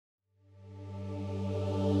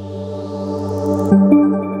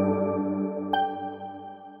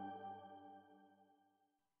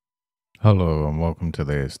Hello and welcome to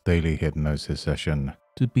this daily hypnosis session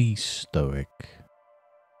to be stoic.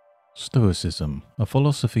 Stoicism, a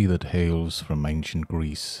philosophy that hails from ancient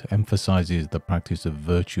Greece, emphasizes the practice of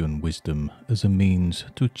virtue and wisdom as a means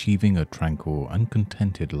to achieving a tranquil and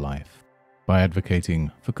contented life. By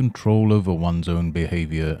advocating for control over one's own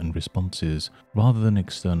behavior and responses rather than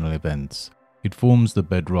external events, it forms the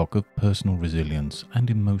bedrock of personal resilience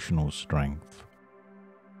and emotional strength.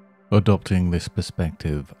 Adopting this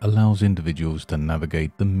perspective allows individuals to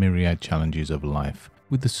navigate the myriad challenges of life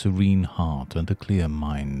with a serene heart and a clear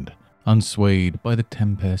mind, unswayed by the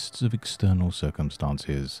tempests of external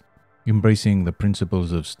circumstances. Embracing the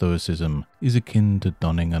principles of Stoicism is akin to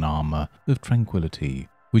donning an armor of tranquility,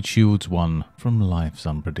 which shields one from life's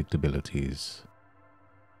unpredictabilities.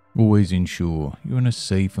 Always ensure you're in a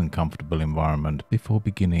safe and comfortable environment before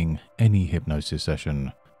beginning any hypnosis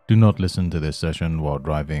session. Do not listen to this session while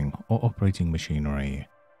driving or operating machinery.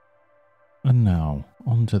 And now,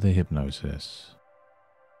 on to the hypnosis.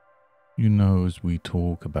 You know, as we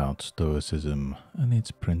talk about Stoicism and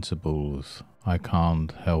its principles, I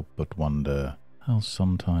can't help but wonder how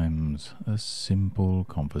sometimes a simple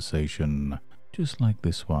conversation, just like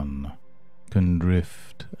this one, can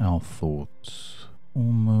drift our thoughts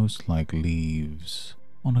almost like leaves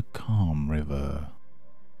on a calm river.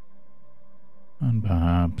 And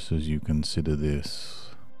perhaps as you consider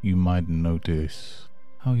this, you might notice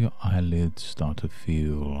how your eyelids start to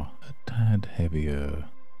feel a tad heavier.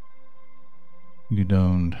 You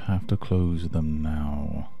don't have to close them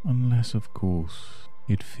now, unless of course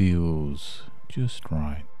it feels just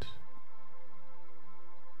right.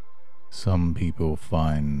 Some people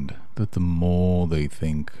find that the more they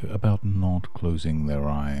think about not closing their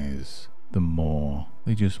eyes, the more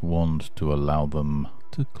they just want to allow them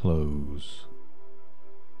to close.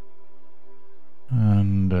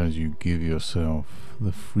 And as you give yourself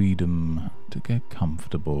the freedom to get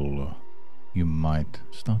comfortable, you might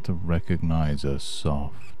start to recognize a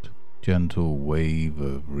soft, gentle wave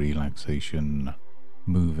of relaxation,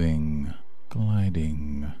 moving,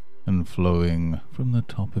 gliding, and flowing from the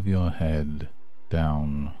top of your head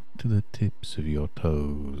down to the tips of your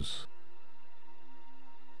toes.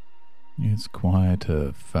 It's quite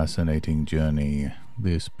a fascinating journey,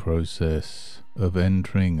 this process of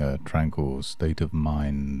entering a tranquil state of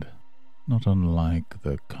mind, not unlike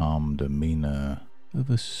the calm demeanor of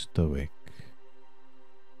a stoic.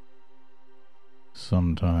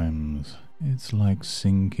 Sometimes it's like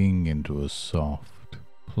sinking into a soft,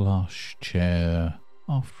 plush chair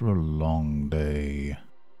after a long day,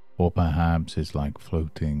 or perhaps it's like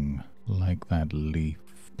floating like that leaf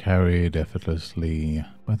carried effortlessly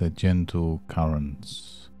by the gentle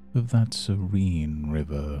currents of that serene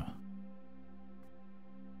river.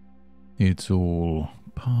 It's all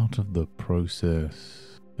part of the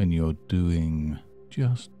process, and you're doing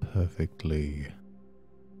just perfectly.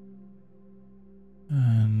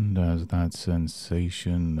 And as that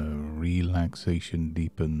sensation of relaxation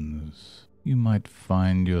deepens, you might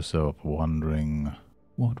find yourself wondering,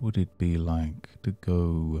 what would it be like to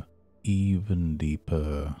go even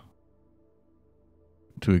deeper,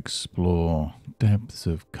 to explore depths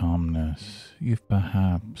of calmness you've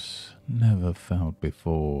perhaps never felt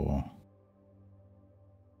before?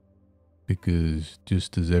 Because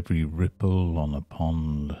just as every ripple on a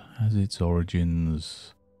pond has its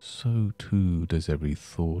origins, so too does every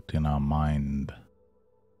thought in our mind.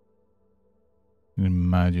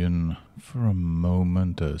 Imagine for a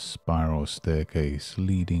moment a spiral staircase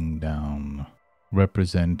leading down,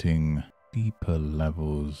 representing deeper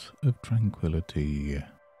levels of tranquility.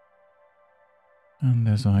 And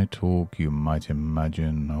as I talk, you might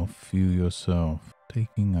imagine or feel yourself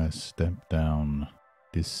taking a step down,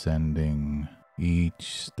 descending,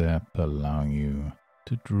 each step allowing you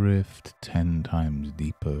to drift 10 times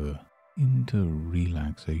deeper into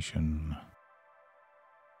relaxation.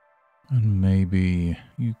 And maybe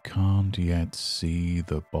you can't yet see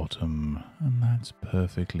the bottom, and that's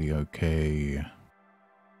perfectly okay.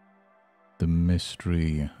 The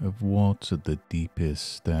mystery of what's at the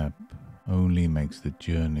deepest step only makes the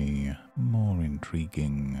journey more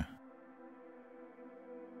intriguing.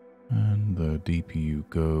 And the deeper you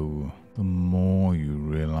go, the more you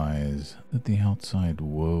realize that the outside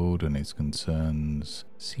world and its concerns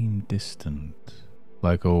seem distant,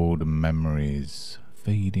 like old memories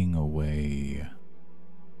fading away.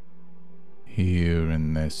 Here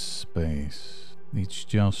in this space, it's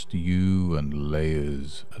just you and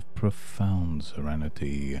layers of profound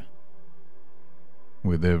serenity.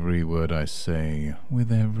 With every word I say,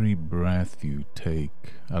 with every breath you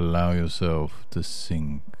take, allow yourself to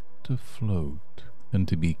sink, to float, and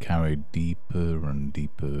to be carried deeper and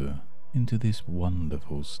deeper into this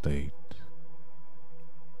wonderful state.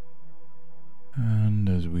 And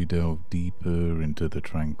as we delve deeper into the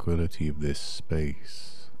tranquility of this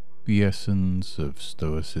space, the essence of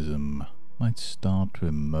Stoicism might start to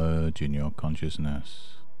emerge in your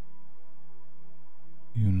consciousness.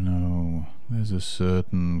 You know, there's a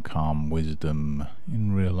certain calm wisdom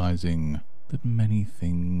in realizing that many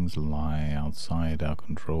things lie outside our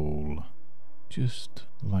control, just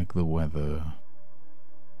like the weather.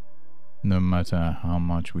 No matter how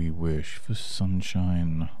much we wish for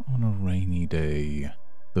sunshine on a rainy day,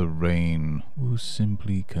 the rain will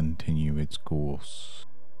simply continue its course.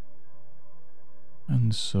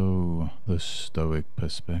 And so the Stoic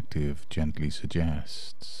perspective gently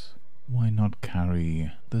suggests, why not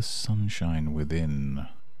carry the sunshine within?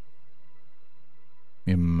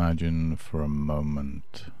 Imagine for a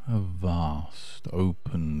moment a vast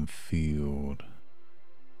open field.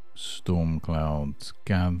 Storm clouds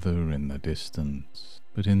gather in the distance,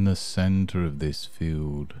 but in the center of this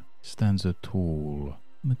field stands a tall,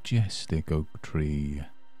 majestic oak tree.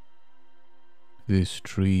 This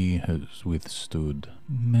tree has withstood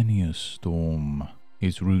many a storm,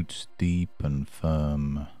 its roots deep and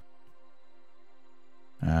firm.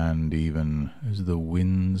 And even as the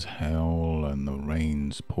winds howl and the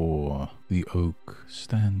rains pour, the oak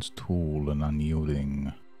stands tall and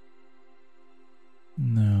unyielding.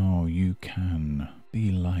 Now you can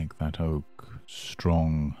be like that oak,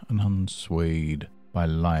 strong and unswayed by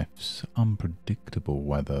life's unpredictable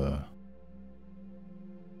weather.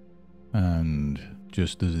 And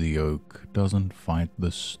just as the oak doesn't fight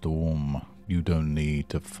the storm, you don't need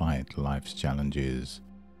to fight life's challenges.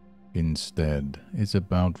 Instead, it's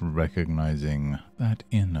about recognizing that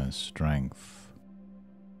inner strength.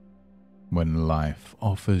 When life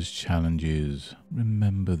offers challenges,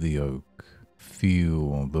 remember the oak.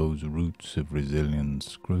 Feel those roots of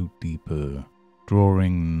resilience grow deeper,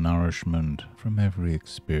 drawing nourishment from every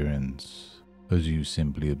experience as you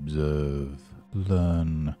simply observe,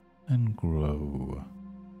 learn, and grow.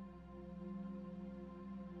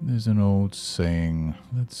 There's an old saying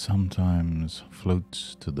that sometimes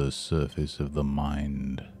floats to the surface of the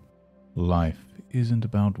mind. Life isn't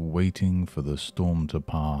about waiting for the storm to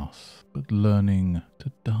pass, but learning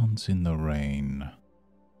to dance in the rain.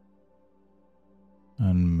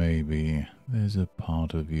 And maybe there's a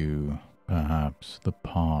part of you, perhaps the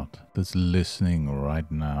part that's listening right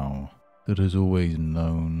now, that has always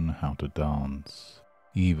known how to dance,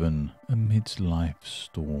 even amidst life's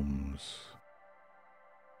storms.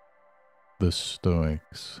 The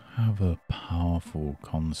Stoics have a powerful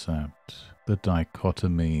concept, the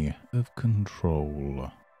dichotomy of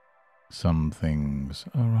control. Some things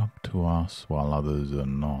are up to us while others are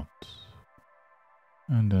not.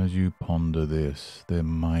 And as you ponder this, there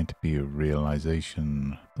might be a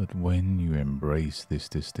realization that when you embrace this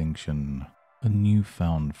distinction, a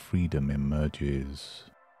newfound freedom emerges.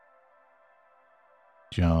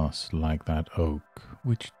 Just like that oak,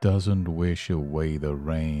 which doesn't wish away the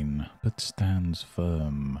rain, but stands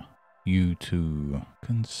firm, you too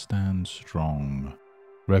can stand strong,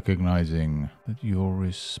 recognizing that your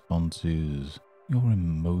responses, your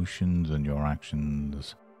emotions and your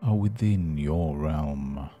actions are within your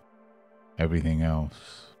realm. Everything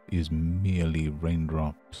else is merely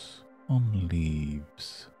raindrops on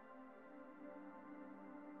leaves.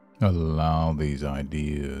 Allow these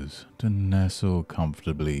ideas to nestle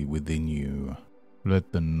comfortably within you.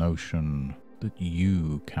 Let the notion that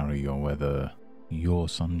you carry your weather, your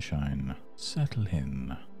sunshine, settle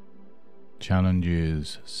in.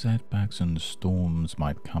 Challenges, setbacks and storms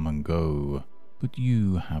might come and go, but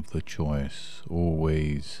you have the choice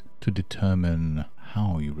always to determine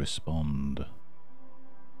how you respond.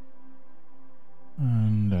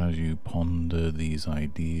 And as you ponder these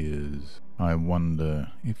ideas, I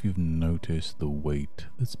wonder if you've noticed the weight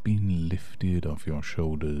that's been lifted off your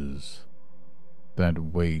shoulders. That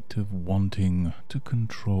weight of wanting to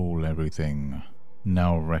control everything,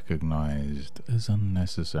 now recognized as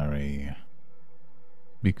unnecessary.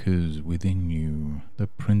 Because within you, the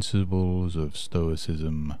principles of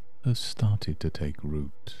Stoicism have started to take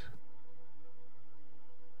root.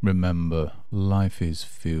 Remember, life is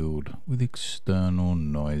filled with external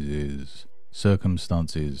noises,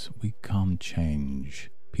 circumstances we can't change,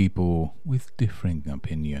 people with differing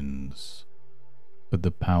opinions. But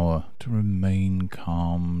the power to remain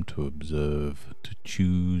calm, to observe, to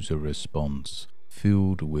choose a response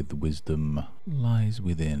filled with wisdom lies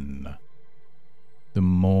within. The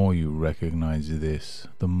more you recognize this,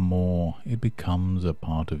 the more it becomes a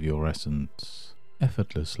part of your essence,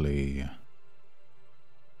 effortlessly.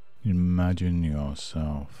 Imagine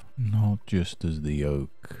yourself not just as the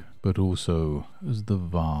oak but also as the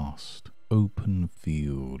vast, open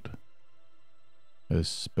field. A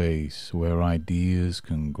space where ideas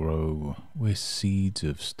can grow, where seeds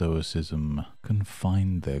of Stoicism can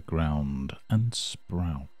find their ground and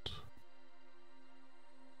sprout.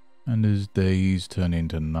 And as days turn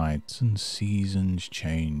into nights and seasons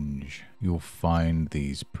change, you'll find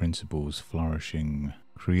these principles flourishing,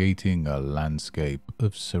 creating a landscape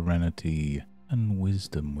of serenity and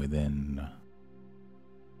wisdom within.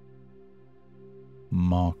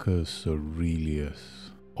 Marcus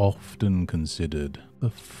Aurelius, often considered the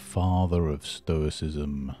father of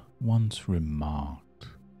Stoicism, once remarked,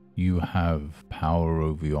 "You have power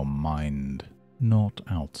over your mind, not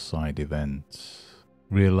outside events.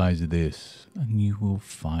 Realize this and you will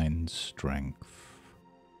find strength."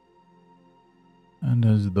 And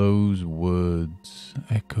as those words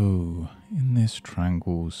echo in this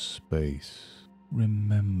tranquil space,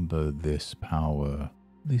 remember this power,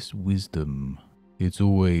 this wisdom. It's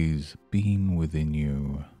always been within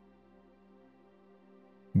you.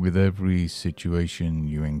 With every situation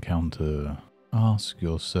you encounter, ask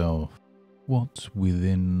yourself, what's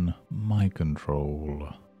within my control?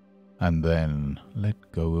 And then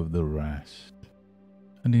let go of the rest.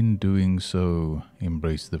 And in doing so,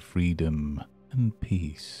 embrace the freedom and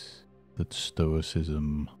peace that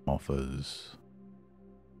Stoicism offers.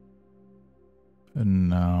 And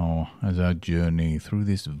now, as our journey through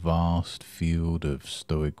this vast field of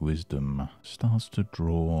Stoic wisdom starts to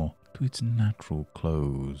draw to its natural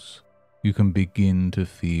close, you can begin to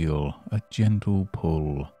feel a gentle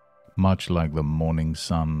pull, much like the morning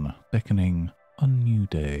sun beckoning a new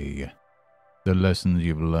day. The lessons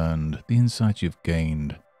you've learned, the insights you've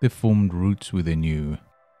gained, they've formed roots within you.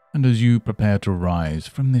 And as you prepare to rise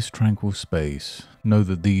from this tranquil space, know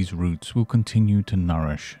that these roots will continue to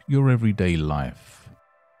nourish your everyday life.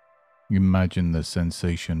 Imagine the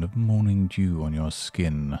sensation of morning dew on your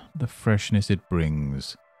skin, the freshness it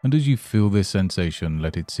brings, and as you feel this sensation,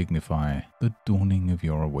 let it signify the dawning of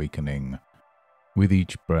your awakening. With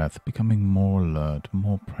each breath becoming more alert,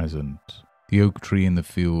 more present. The oak tree in the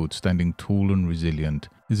field, standing tall and resilient,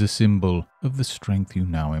 is a symbol of the strength you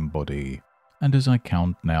now embody. And as I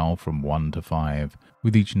count now from 1 to 5,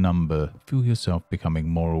 with each number, feel yourself becoming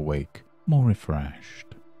more awake, more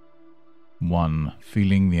refreshed. 1.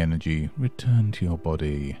 Feeling the energy return to your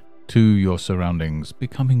body. 2. Your surroundings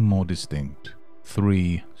becoming more distinct.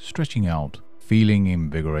 3. Stretching out, feeling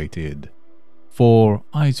invigorated. 4.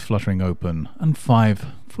 Eyes fluttering open. And 5.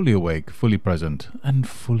 Fully awake, fully present, and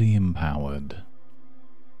fully empowered.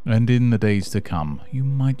 And in the days to come, you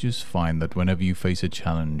might just find that whenever you face a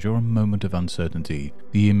challenge or a moment of uncertainty,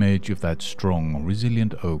 the image of that strong,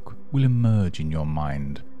 resilient oak will emerge in your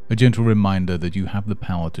mind, a gentle reminder that you have the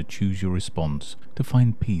power to choose your response, to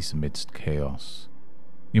find peace amidst chaos.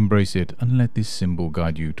 Embrace it and let this symbol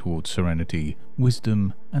guide you towards serenity,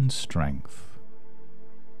 wisdom, and strength.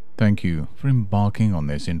 Thank you for embarking on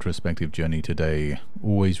this introspective journey today.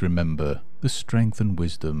 Always remember the strength and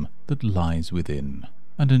wisdom that lies within.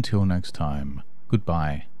 And until next time,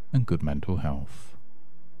 goodbye and good mental health.